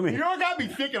 you got me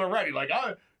thinking already.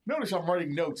 Notice I'm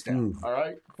writing notes down, all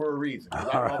right? For a reason. I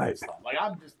love this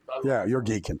stuff. You're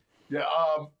geeking. Yeah.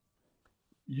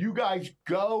 You guys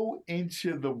go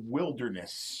into the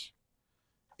wilderness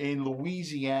in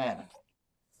Louisiana.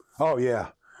 Oh, yeah.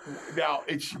 Now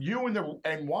it's you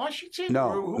and Washington.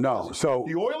 No. So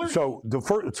the Oilers. So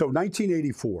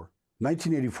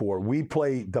 1984. We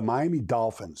played the Miami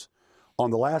Dolphins on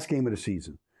the last game of the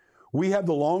season. We had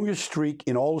the longest streak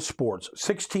in all of sports,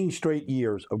 16 straight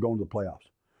years of going to the playoffs,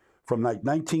 from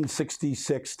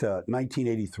 1966 to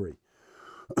 1983.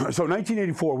 So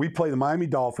 1984, we played the Miami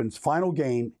Dolphins. Final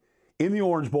game in the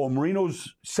Orange Bowl.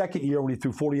 Marino's second year when he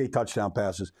threw 48 touchdown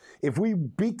passes. If we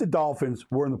beat the Dolphins,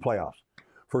 we're in the playoffs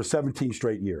for a 17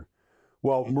 straight year.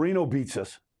 Well, Marino beats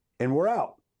us, and we're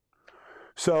out.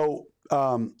 So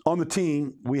on the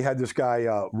team, we had this guy,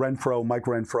 Mike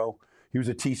Renfro. He was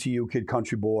a TCU kid,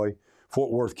 country boy,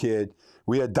 Fort Worth kid.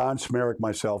 We had Don Smerick,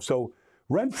 myself. So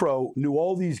Renfro knew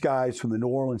all these guys from the New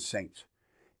Orleans Saints,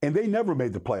 and they never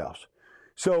made the playoffs.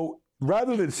 So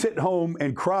rather than sit home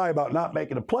and cry about not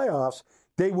making the playoffs,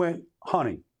 they went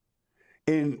hunting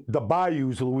in the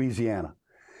bayous of Louisiana.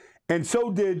 And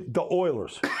so did the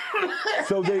Oilers.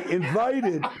 So they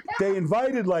invited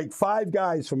 5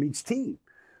 guys from each team,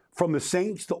 from the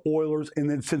Saints, the Oilers, and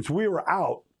then since we were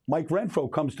out, Mike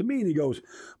Renfro comes to me and he goes,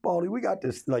 Baldy, we got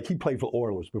this. He played for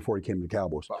Oilers before he came to the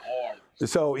Cowboys.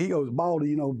 So he goes,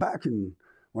 Baldy, back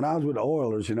when I was with the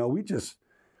Oilers,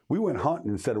 we went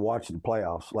hunting instead of watching the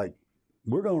playoffs.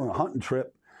 We're going on a hunting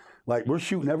trip. We're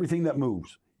shooting everything that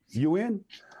moves. You in?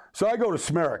 So I go to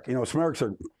Smerick. Smerick's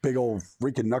a big old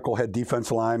freaking knucklehead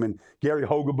defensive lineman. Gary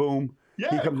Hogaboom.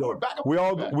 Yeah, he comes over. We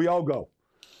all go.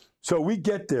 So we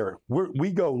get there.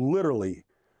 We go literally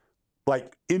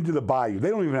into the bayou. They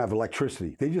don't even have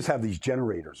electricity. They just have these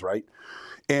generators, right?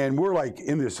 And we're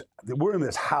in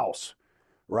this house,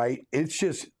 right? It's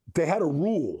just, they had a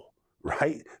rule,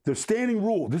 right? The standing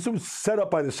rule. This was set up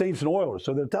by the Saints and Oilers.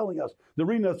 So they're telling us, they're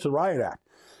reading us the riot act.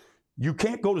 You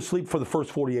can't go to sleep for the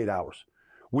first 48 hours.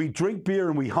 We drink beer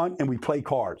and we hunt and we play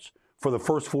cards for the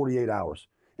first 48 hours.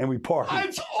 And we party.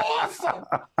 That's awesome.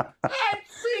 That's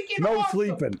freaking no awesome.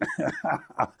 Sleeping.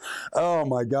 Oh,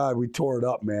 my God. We tore it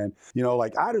up, man.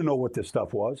 I don't know what this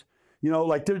stuff was.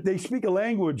 They speak a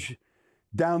language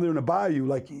down there in the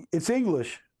bayou. It's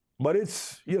English, but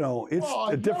it's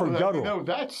a different guttural.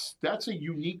 That's a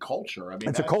unique culture.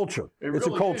 It's a culture. It's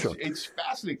a culture. It's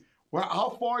fascinating. Well,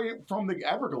 how far are you from the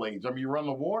Everglades? I mean, you run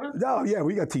the water? No, yeah,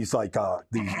 we got these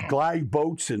these glide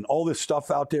boats and all this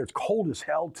stuff out there. It's cold as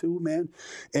hell too, man.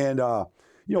 And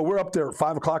we're up there at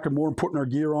 5 o'clock in the morning, putting our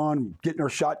gear on, getting our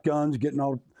shotguns, getting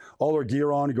all our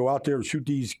gear on to go out there and shoot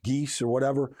these geese or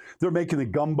whatever. They're making the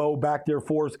gumbo back there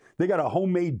for us. They got a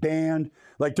homemade band,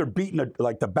 like they're beating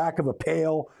the back of a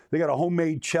pail. They got a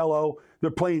homemade cello.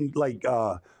 They're playing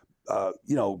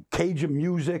Cajun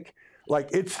music.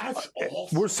 Like That's awesome.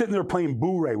 We're sitting there playing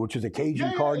Boo-Ray, which is a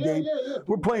Cajun card game. Yeah.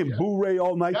 We're playing Boo-Ray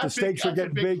all night. The stakes are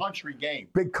getting big. Country game.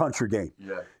 Big country game.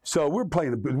 Yeah. So we're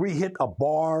playing. We hit a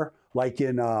bar like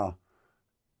in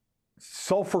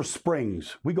Sulphur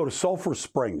Springs. We go to Sulphur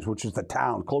Springs, which is the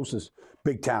closest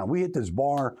big town. We hit this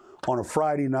bar on a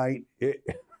Friday night. You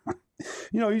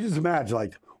just imagine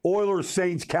like Oilers,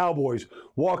 Saints, Cowboys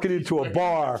walking into a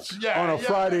bar on a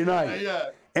Friday night. Yeah.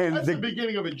 And that's the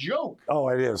beginning of a joke. Oh,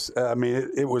 it is. I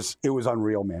mean, it was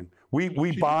unreal, man.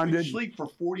 We bonded. You sleep for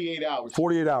 48 hours.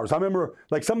 48 hours. I remember,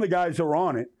 like, some of the guys that were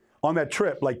on that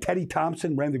trip, like Teddy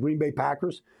Thompson ran the Green Bay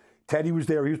Packers. Teddy was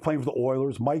there. He was playing for the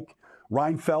Oilers. Mike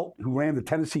Reinfeldt, who ran the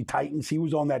Tennessee Titans, he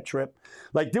was on that trip.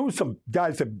 Like, there was some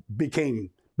guys that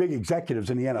became big executives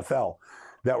in the NFL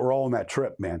that were all on that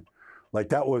trip, man. Like,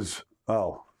 that was,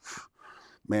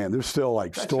 man, there's still,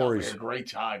 like, stories. That sounds like a great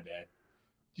time, man.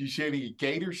 Did you see any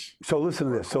gators? So listen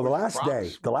to this. So the last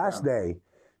day,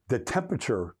 the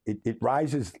temperature, it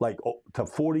rises like to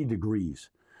 40 degrees.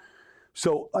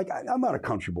 So like I'm not a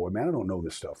country boy, man. I don't know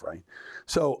this stuff, right?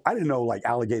 So I didn't know like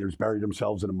alligators bury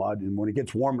themselves in the mud, and when it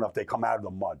gets warm enough, they come out of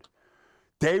the mud.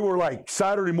 They were like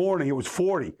Saturday morning, it was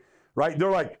 40, right? They're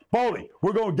like, Baldy,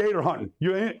 we're going gator hunting.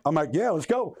 You in? I'm like, yeah, let's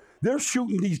go. They're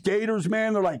shooting these gators,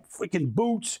 man. They're like freaking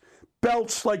boots,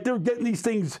 belts, like they're getting these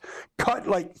things cut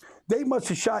like. They must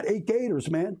have shot 8 gators,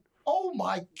 man. Oh,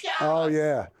 my God. Oh,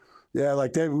 yeah. Yeah,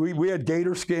 like we had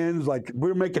gator skins. Like, we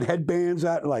were making headbands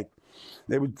out. Like,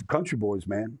 they were country boys,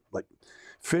 man. Like,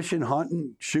 fishing,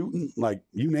 hunting, shooting, like,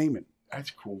 you name it.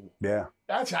 That's cool. Yeah.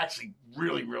 That's actually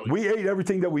really, really cool. We ate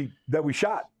everything that we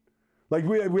shot. Like,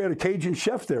 we had a Cajun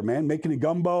chef there, man, making the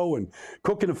gumbo and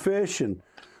cooking the fish. And,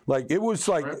 like, it was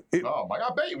like... oh, my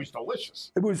God, I bet it was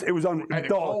delicious. It was on... And the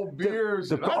cold beers.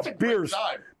 That's a great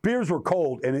time. Beers were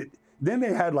cold, and then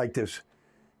they had like this,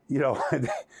 I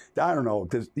don't know,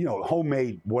 this,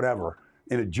 homemade whatever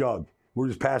in a jug. We're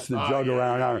just passing the jug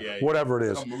around, whatever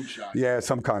it is. Some moonshine. Yeah,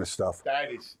 some kind of stuff.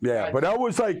 That is. But that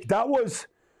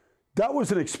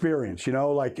was an experience,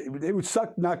 like it would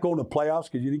suck not going to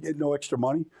playoffs because you didn't get no extra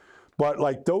money. But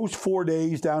like those 4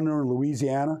 days down there in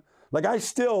Louisiana, like I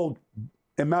still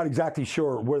am not exactly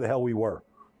sure where the hell we were.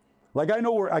 Like I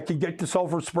know where I could get to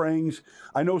Sulphur Springs.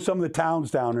 I know some of the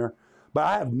towns down there. But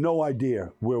I have no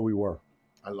idea where we were.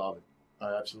 I love it.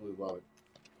 I absolutely love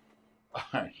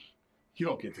it. You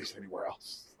don't get this anywhere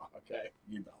else. Okay,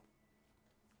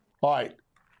 All right.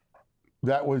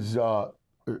 That was an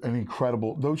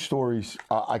incredible. Those stories,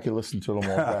 I could listen to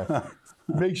them all day.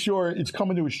 Make sure it's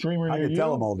coming to a streamer near you. I can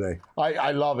tell them all day.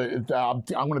 I love it. I'm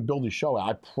going to build a show.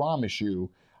 I promise you,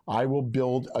 I will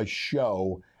build a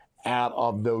show out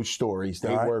of those stories.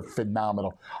 They were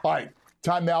phenomenal. All right.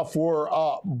 Time now for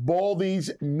Baldy's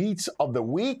Meats of the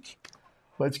Week.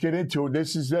 Let's get into it.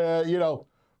 This is,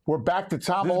 we're back to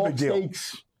tomahawk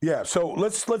steaks. Yeah, so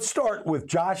let's start with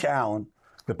Josh Allen,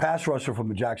 the pass rusher from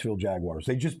the Jacksonville Jaguars.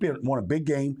 They just won a big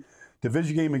game,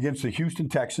 division game against the Houston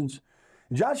Texans.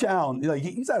 And Josh Allen,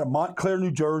 he's out of Montclair,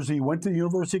 New Jersey, went to the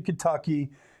University of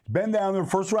Kentucky, been down there,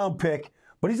 first-round pick,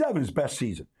 but he's having his best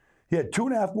season. He had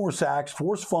 2.5 more sacks,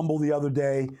 forced fumble the other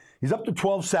day. He's up to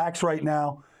 12 sacks right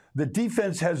now. The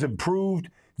defense has improved.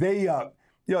 They,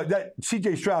 that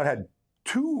C.J. Stroud had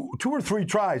two or three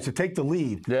tries to take the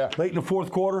lead late in the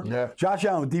fourth quarter. Yeah. Josh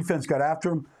Allen, the defense got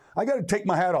after him. I got to take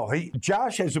my hat off.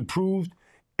 Josh has improved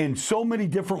in so many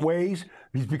different ways.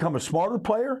 He's become a smarter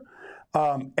player,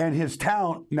 and his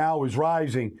talent now is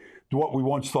rising to what we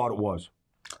once thought it was.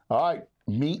 All right,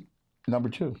 meat number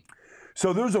 2.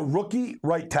 So there's a rookie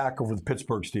right tackle for the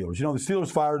Pittsburgh Steelers. The Steelers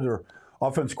fired their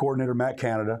offense coordinator, Matt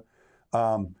Canada.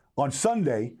 On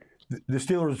Sunday, the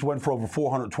Steelers went for over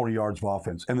 420 yards of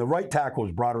offense. And the right tackle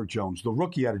is Broderick Jones, the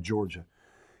rookie out of Georgia.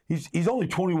 He's only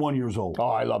 21 years old. Oh,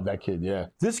 I love that kid, yeah.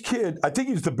 This kid, I think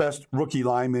he's the best rookie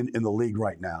lineman in the league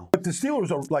right now. But the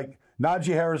Steelers are like,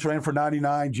 Najee Harris ran for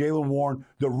 99, Jaylen Warren.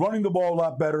 They're running the ball a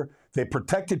lot better. They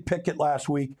protected Pickett last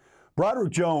week.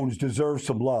 Broderick Jones deserves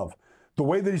some love. The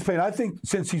way that he's playing, I think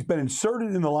since he's been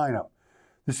inserted in the lineup,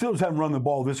 the Steelers haven't run the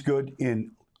ball this good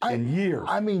in years.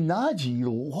 I mean, Najee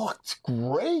looked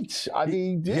great. I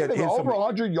mean, he had over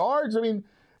 100 yards. I mean,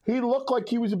 he looked like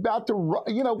he was about to run,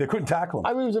 They couldn't tackle him.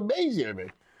 I mean, it was amazing to me.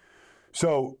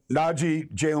 So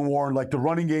Najee, Jalen Warren, like the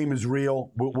running game is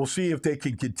real. We'll see if they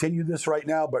can continue this right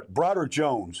now. But Broderick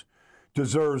Jones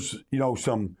deserves,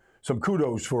 some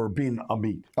kudos for being a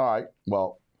meat. All right.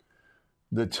 Well,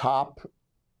 the top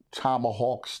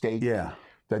tomahawk steak,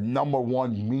 the number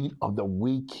one meat of the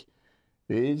week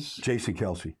is Jason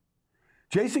Kelce.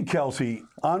 Jason Kelce,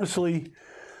 honestly,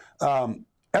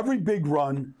 every big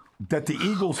run that the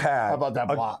Eagles had. How about that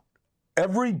block?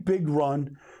 Every big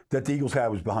run that the Eagles had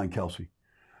was behind Kelce.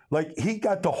 Like, he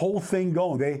got the whole thing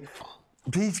going.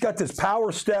 He's got this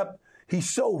power step. He's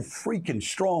so freaking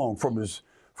strong from his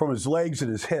legs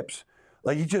and his hips.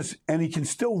 Like, he can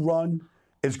still run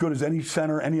as good as any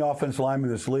center, any offensive lineman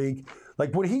in this league.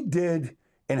 Like, what he did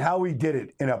and how he did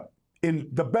it in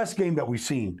the best game that we've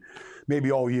seen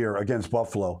maybe all year against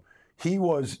Buffalo, he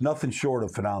was nothing short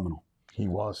of phenomenal. He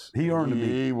was. He earned it.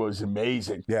 He was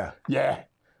amazing. Yeah. Yeah.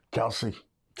 Kelce.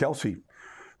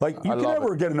 Like, you can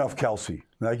never get enough Kelce.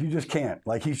 Like, you just can't.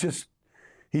 Like, he's just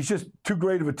too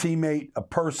great of a teammate, a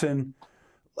person,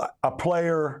 a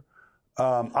player.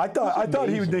 I thought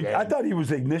he was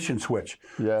the ignition switch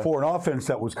for an offense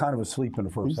that was kind of asleep in the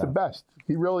first half. He's the best.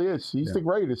 He really is. He's the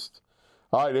greatest.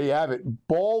 All right, there you have it.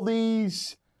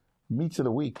 Baldy's Meats of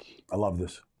the Week. I love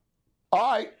this.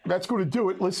 All right, that's going to do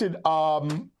it. Listen,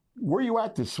 where are you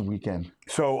at this weekend?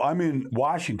 So I'm in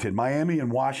Washington, Miami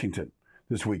and Washington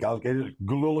this week. I'll get a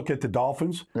look at the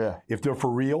Dolphins. Yeah. If they're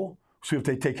for real, see if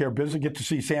they take care of business. Get to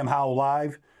see Sam Howell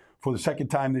live for the second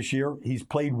time this year. He's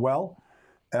played well.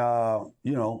 Washington,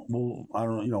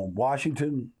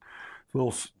 a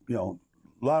little,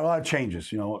 a lot of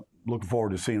changes. Looking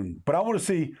forward to seeing them. But I want to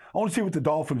see what the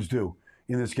Dolphins do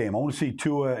in this game. I want to see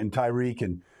Tua and Tyreek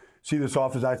and see this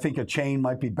offense. I think a chain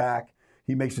might be back.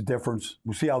 He makes a difference.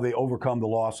 We'll see how they overcome the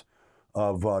loss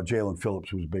of Jalen Phillips,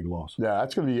 who was a big loss. Yeah,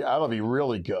 that'll be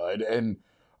really good. And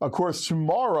of course,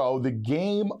 tomorrow the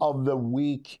game of the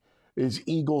week is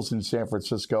Eagles in San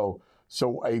Francisco.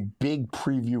 So a big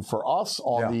preview for us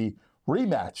on the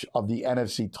rematch of the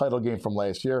NFC title game from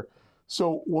last year.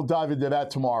 So we'll dive into that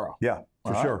tomorrow. Yeah,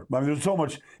 for sure. I mean, there's so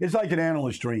much. It's like an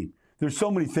analyst dream. There's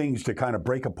so many things to kind of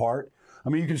break apart. I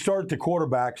mean, you can start at the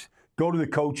quarterbacks, go to the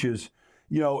coaches,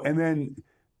 and then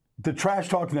the trash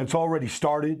talking that's already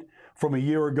started from a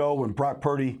year ago when Brock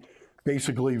Purdy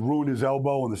basically ruined his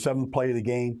elbow in the seventh play of the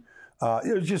game.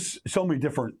 There's just so many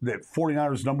different. The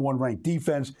 49ers number one ranked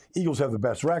defense. Eagles have the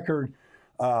best record.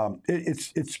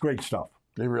 It's great stuff.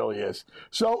 It really is.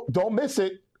 So don't miss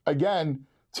it. Again,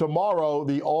 tomorrow,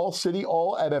 the All City,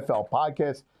 All NFL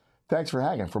podcast. Thanks for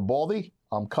hanging. For Baldy,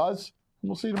 I'm Cuz, and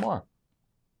we'll see you tomorrow.